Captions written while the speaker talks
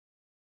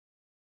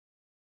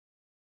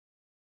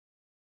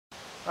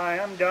Hi,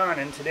 I'm Don,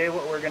 and today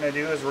what we're going to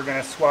do is we're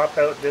going to swap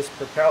out this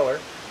propeller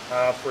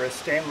for a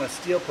stainless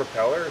steel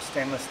propeller. A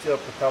stainless steel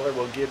propeller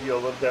will give you a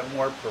little bit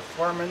more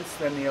performance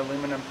than the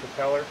aluminum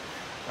propeller,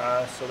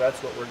 so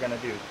that's what we're going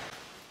to do.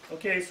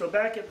 Okay, so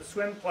back at the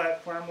swim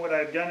platform, what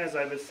I've done is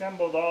I've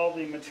assembled all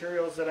the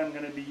materials that I'm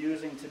going to be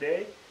using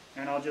today,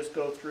 and I'll just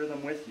go through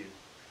them with you.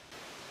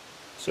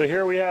 So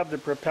here we have the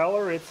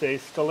propeller. It's a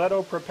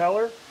stiletto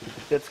propeller.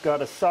 It's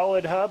got a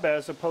solid hub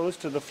as opposed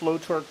to the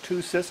Flotorque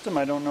 2 system.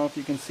 I don't know if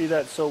you can see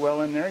that so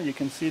well in there. You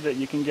can see that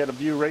you can get a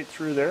view right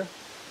through there.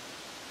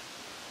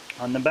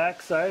 On the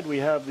back side we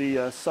have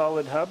the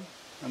solid hub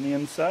on the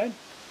inside.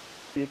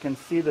 You can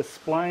see the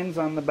splines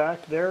on the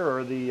back there,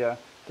 or the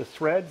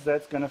threads.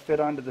 That's going to fit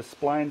onto the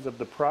splines of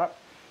the prop.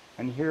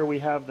 And here we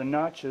have the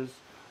notches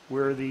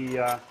where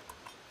the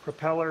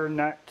propeller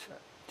nut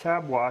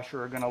tab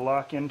washer are going to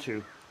lock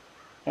into.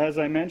 As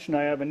I mentioned,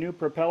 I have a new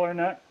propeller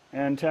nut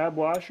and tab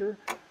washer.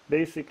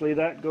 Basically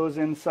that goes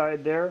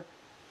inside there,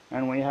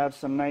 and we have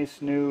some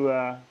nice new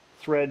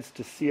threads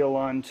to seal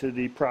onto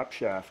the prop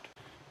shaft.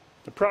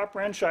 The prop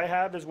wrench I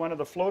have is one of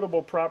the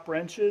floatable prop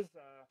wrenches.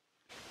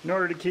 In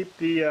order to keep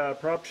the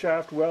prop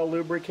shaft well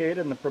lubricated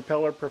and the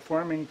propeller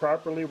performing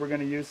properly, we're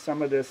going to use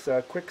some of this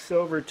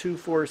Quicksilver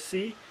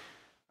 24C.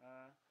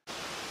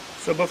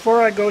 So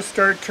before I go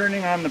start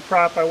turning on the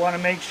prop, I want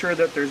to make sure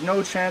that there's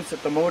no chance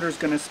that the motor's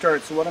going to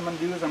start. So what I'm going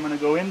to do is I'm going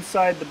to go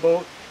inside the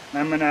boat and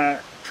I'm going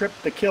to trip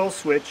the kill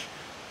switch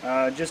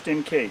just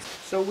in case.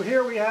 So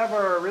here we have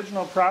our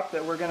original prop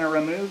that we're going to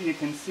remove. You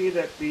can see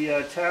that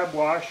the tab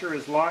washer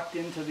is locked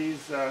into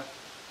these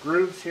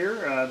grooves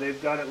here. They've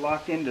got it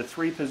locked into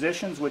 3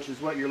 positions, which is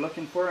what you're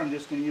looking for. I'm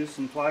just going to use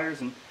some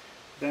pliers and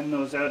bend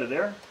those out of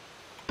there.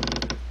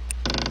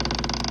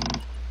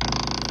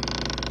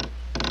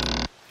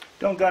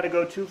 Don't got to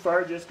go too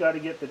far, just got to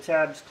get the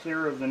tabs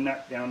clear of the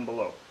nut down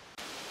below.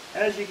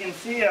 As you can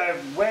see,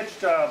 I've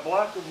wedged a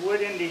block of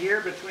wood into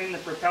here between the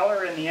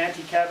propeller and the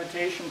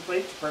anti-cavitation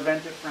plate to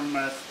prevent it from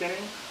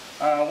spinning.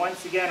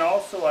 Once again,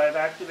 also I've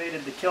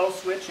activated the kill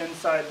switch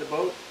inside the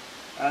boat.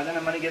 Then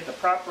I'm going to get the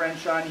prop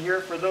wrench on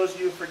here. For those of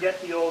you who forget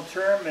the old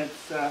term,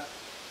 it's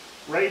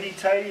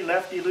righty-tighty,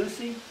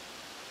 lefty-loosey.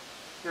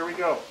 Here we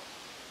go.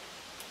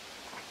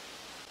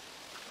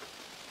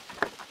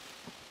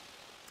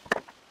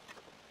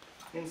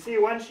 You can see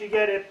once you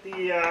get it,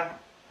 the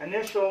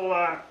initial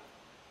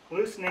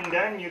loosening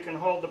done, you can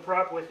hold the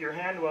prop with your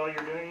hand while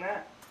you're doing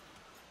that.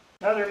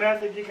 Another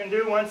method you can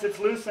do once it's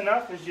loose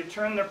enough is you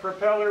turn the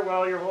propeller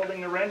while you're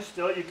holding the wrench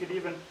still. You could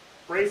even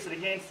brace it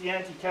against the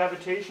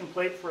anti-cavitation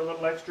plate for a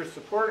little extra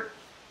support.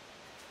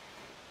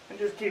 And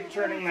just keep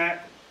turning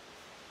that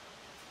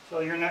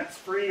until your nut's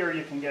free, or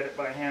you can get it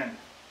by hand.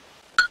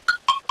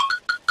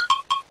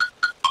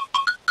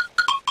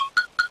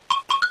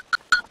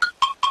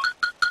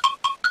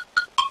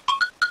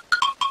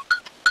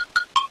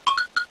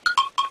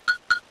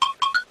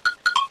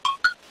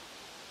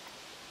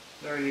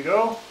 There you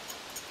go.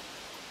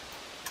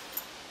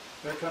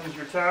 There comes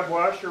your tab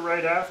washer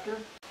right after.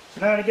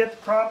 So now to get the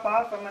prop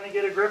off, I'm going to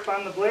get a grip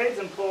on the blades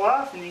and pull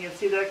off, and you can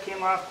see that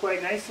came off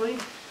quite nicely.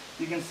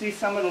 You can see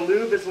some of the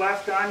lube is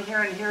left on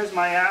here, and here's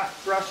my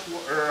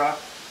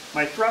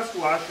my thrust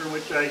washer,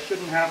 which I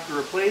shouldn't have to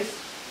replace.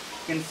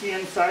 You can see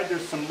inside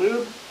there's some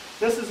lube.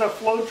 This is a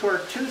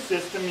Flotorque 2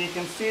 system. You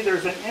can see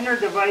there's an inner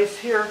device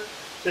here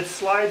that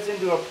slides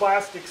into a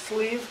plastic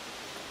sleeve.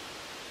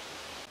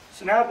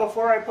 So now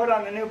before I put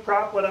on the new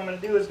prop, what I'm going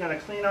to do is going to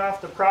clean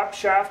off the prop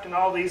shaft and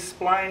all these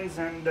splines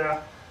and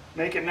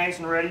make it nice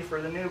and ready for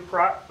the new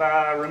prop,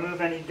 remove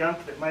any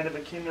gunk that might have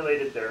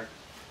accumulated there.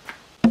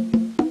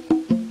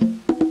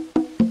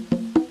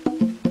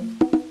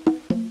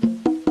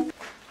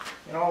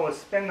 You always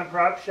spin the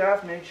prop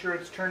shaft, make sure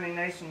it's turning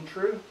nice and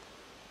true.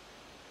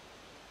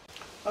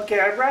 Okay,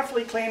 I've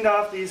roughly cleaned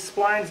off these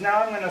splines.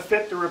 Now I'm going to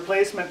fit the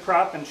replacement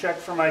prop and check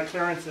for my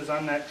clearances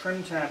on that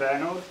trim tab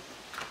anode.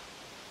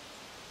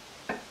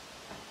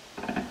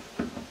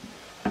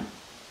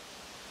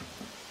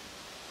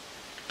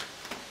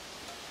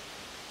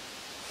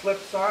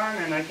 Slips on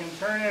and I can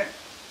turn it.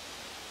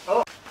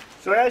 Oh,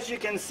 so as you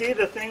can see,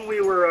 the thing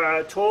we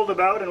were told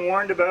about and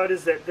warned about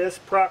is that this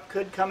prop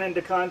could come into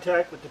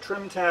contact with the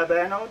trim tab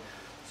anode.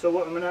 So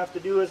what I'm going to have to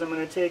do is I'm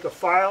going to take a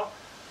file,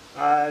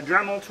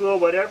 Dremel tool,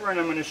 whatever,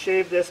 and I'm going to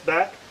shave this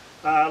back.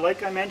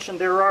 Like I mentioned,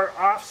 there are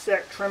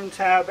offset trim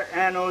tab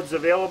anodes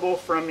available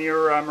from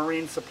your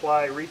marine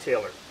supply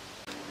retailer.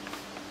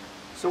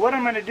 So what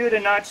I'm going to do to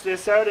notch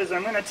this out is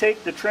I'm going to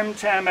take the trim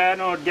tab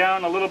anode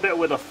down a little bit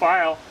with a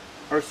file,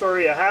 a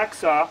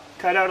hacksaw,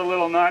 cut out a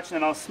little notch, and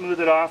then I'll smooth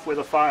it off with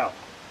a file.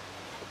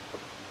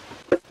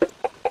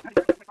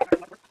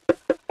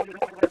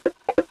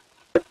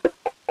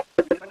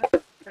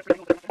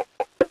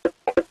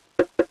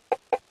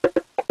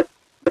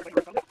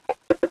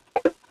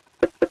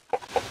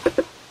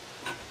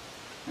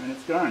 And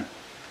it's gone.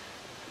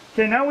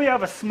 Okay, now we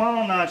have a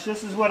small notch.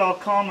 This is what I'll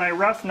call my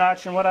rough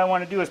notch, and what I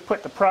want to do is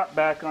put the prop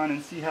back on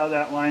and see how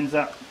that lines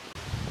up.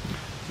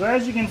 So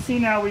as you can see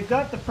now, we've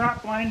got the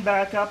prop line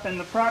back up, and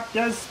the prop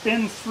does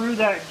spin through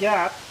that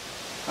gap.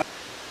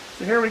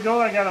 So here we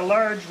go, I got a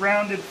large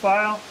rounded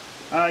file.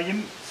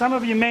 Some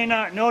of you may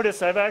not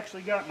notice I've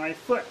actually got my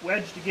foot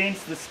wedged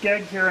against the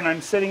skeg here, and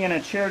I'm sitting in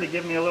a chair to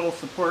give me a little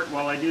support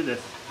while I do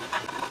this.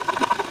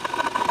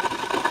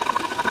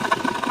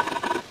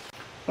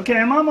 Okay,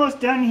 I'm almost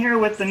done here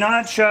with the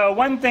notch.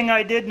 One thing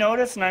I did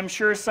notice, and I'm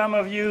sure some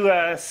of you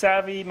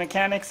savvy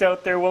mechanics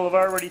out there will have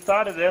already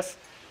thought of this,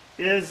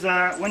 is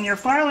when you're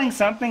filing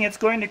something, it's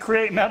going to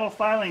create metal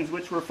filings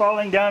which were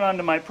falling down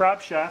onto my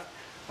prop shaft.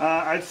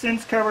 I've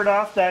since covered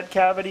off that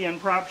cavity and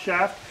prop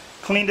shaft,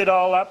 cleaned it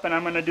all up, and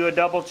I'm going to do a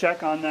double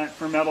check on that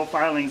for metal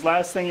filings.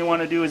 Last thing you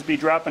want to do is be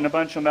dropping a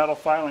bunch of metal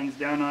filings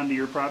down onto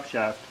your prop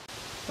shaft.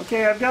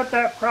 Okay, I've got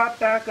that prop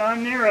back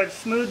on there. I've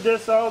smoothed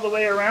this all the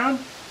way around.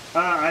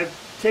 I've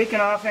taken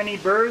off any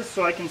burrs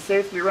so I can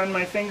safely run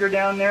my finger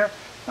down there.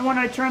 And when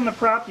I turn the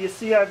prop, you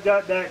see I've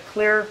got that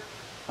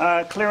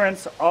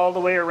clearance all the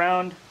way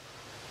around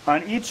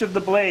on each of the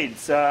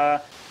blades.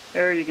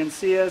 There you can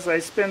see as I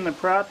spin the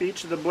prop,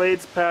 each of the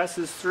blades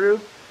passes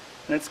through,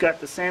 and it's got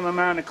the same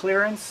amount of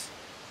clearance.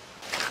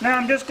 Now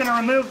I'm just going to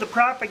remove the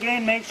prop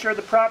again, make sure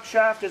the prop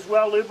shaft is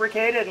well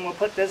lubricated, and we'll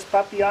put this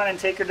puppy on and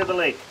take her to the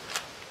lake.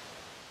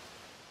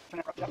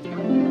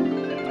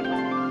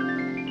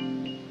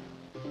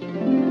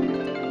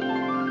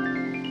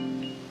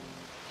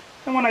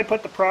 And when I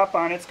put the prop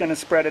on, it's going to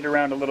spread it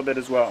around a little bit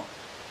as well.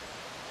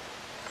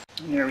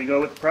 And there we go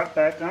with the prop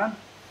back on.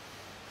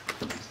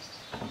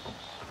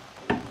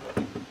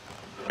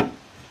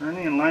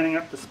 Turning and lining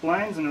up the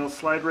splines, and it'll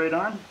slide right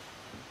on.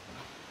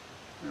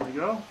 There we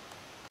go.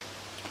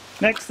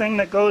 Next thing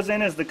that goes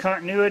in is the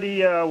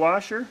continuity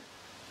washer.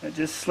 It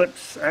just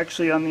slips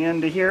actually on the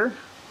end of here.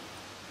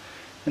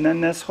 And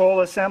then this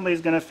whole assembly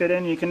is going to fit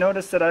in. You can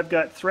notice that I've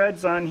got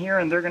threads on here,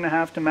 and they're going to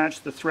have to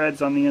match the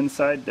threads on the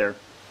inside there.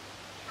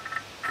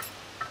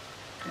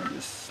 I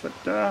just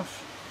slipped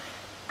off.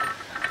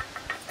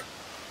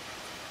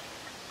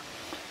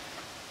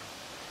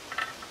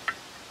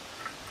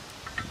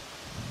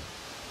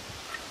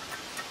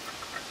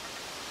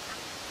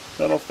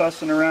 Little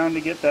fussing around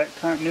to get that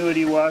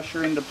continuity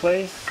washer into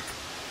place,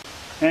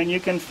 and you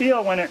can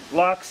feel when it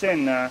locks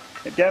in.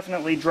 It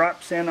definitely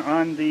drops in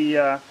on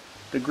the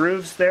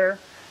grooves there.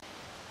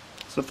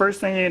 So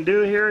first thing you can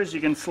do here is you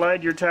can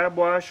slide your tab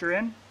washer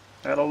in.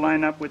 That'll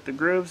line up with the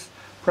grooves.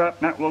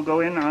 Prop nut will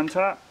go in on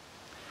top.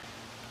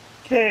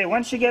 Okay,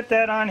 once you get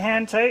that on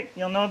hand tight,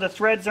 you'll know the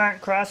threads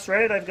aren't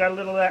cross-threaded. I've got a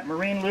little of that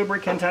marine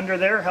lubricant under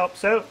there,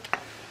 helps out.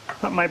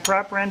 Put my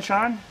prop wrench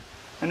on,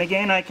 and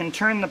again I can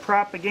turn the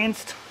prop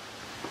against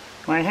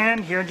my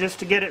hand here just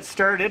to get it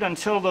started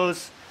until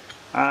those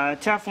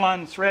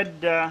Teflon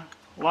thread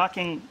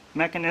locking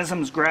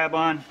mechanisms grab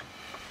on.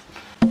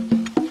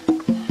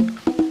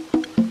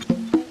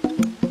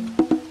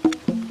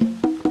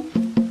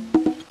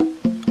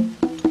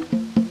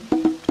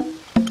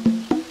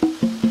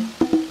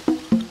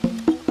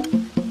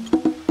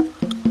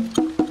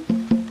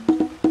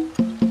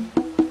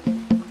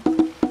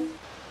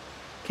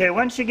 Okay,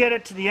 once you get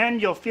it to the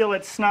end, you'll feel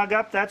it snug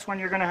up. That's when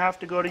you're going to have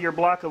to go to your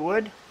block of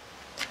wood.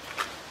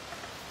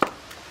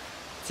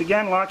 It's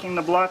again locking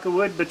the block of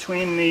wood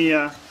between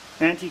the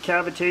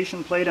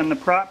anti-cavitation plate and the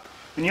prop.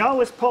 And you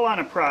always pull on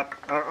a prop,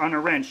 or on a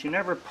wrench. You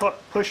never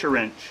push a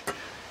wrench.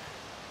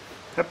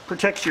 That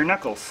protects your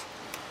knuckles.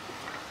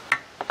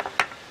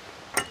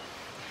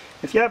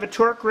 If you have a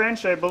torque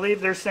wrench, I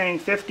believe they're saying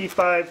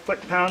 55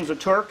 foot-pounds of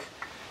torque.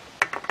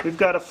 We've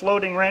got a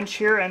floating wrench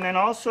here, and then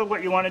also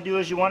what you want to do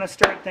is you want to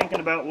start thinking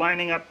about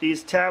lining up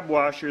these tab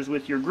washers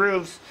with your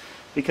grooves,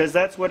 because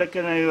that's what it's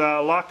going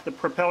to lock the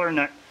propeller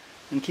nut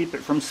and keep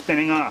it from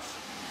spinning off.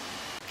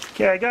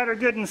 Okay, I got her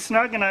good and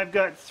snug, and I've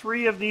got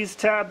 3 of these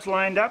tabs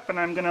lined up, and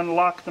I'm going to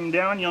lock them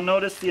down. You'll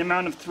notice the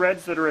amount of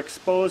threads that are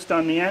exposed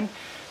on the end.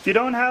 If you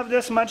don't have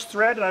this much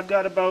thread, I've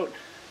got about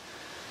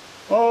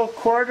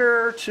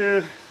 1/4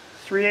 to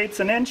 3/8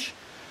 an inch.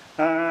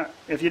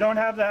 If you don't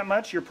have that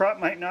much, your prop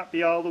might not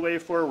be all the way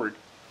forward.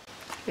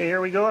 Okay,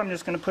 here we go. I'm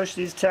just going to push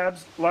these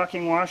tabs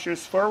locking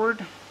washers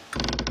forward.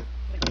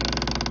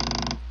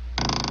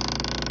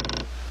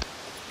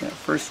 That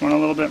first one a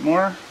little bit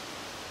more.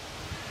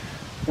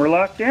 We're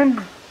locked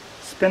in.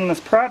 Spin this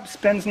prop,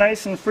 spins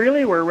nice and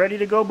freely. We're ready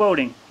to go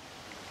boating.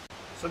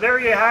 So there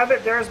you have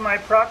it. There's my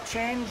prop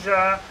change.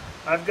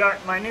 I've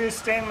got my new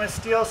stainless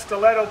steel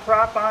stiletto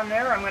prop on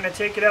there. I'm going to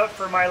take it out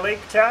for my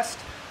lake test.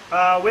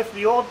 With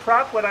the old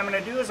prop, what I'm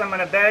going to do is I'm going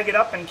to bag it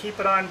up and keep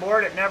it on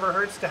board. It never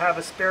hurts to have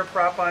a spare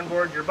prop on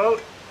board your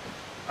boat.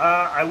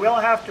 I will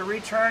have to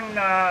return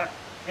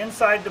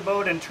inside the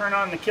boat and turn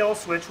on the kill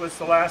switch, was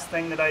the last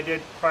thing that I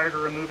did prior to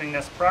removing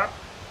this prop.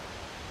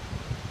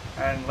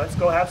 And let's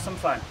go have some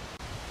fun.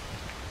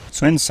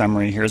 So in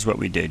summary, here's what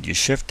we did. You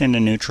shift into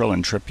neutral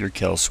and trip your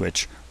kill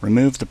switch,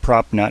 remove the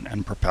prop nut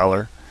and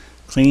propeller,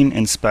 clean,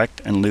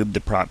 inspect, and lube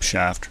the prop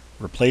shaft,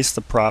 replace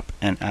the prop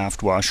and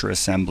aft washer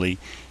assembly,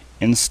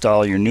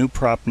 install your new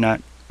prop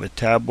nut with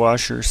tab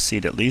washer,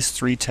 seat at least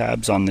 3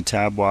 tabs on the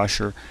tab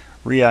washer,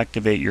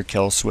 reactivate your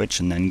kill switch,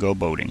 and then go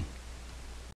boating.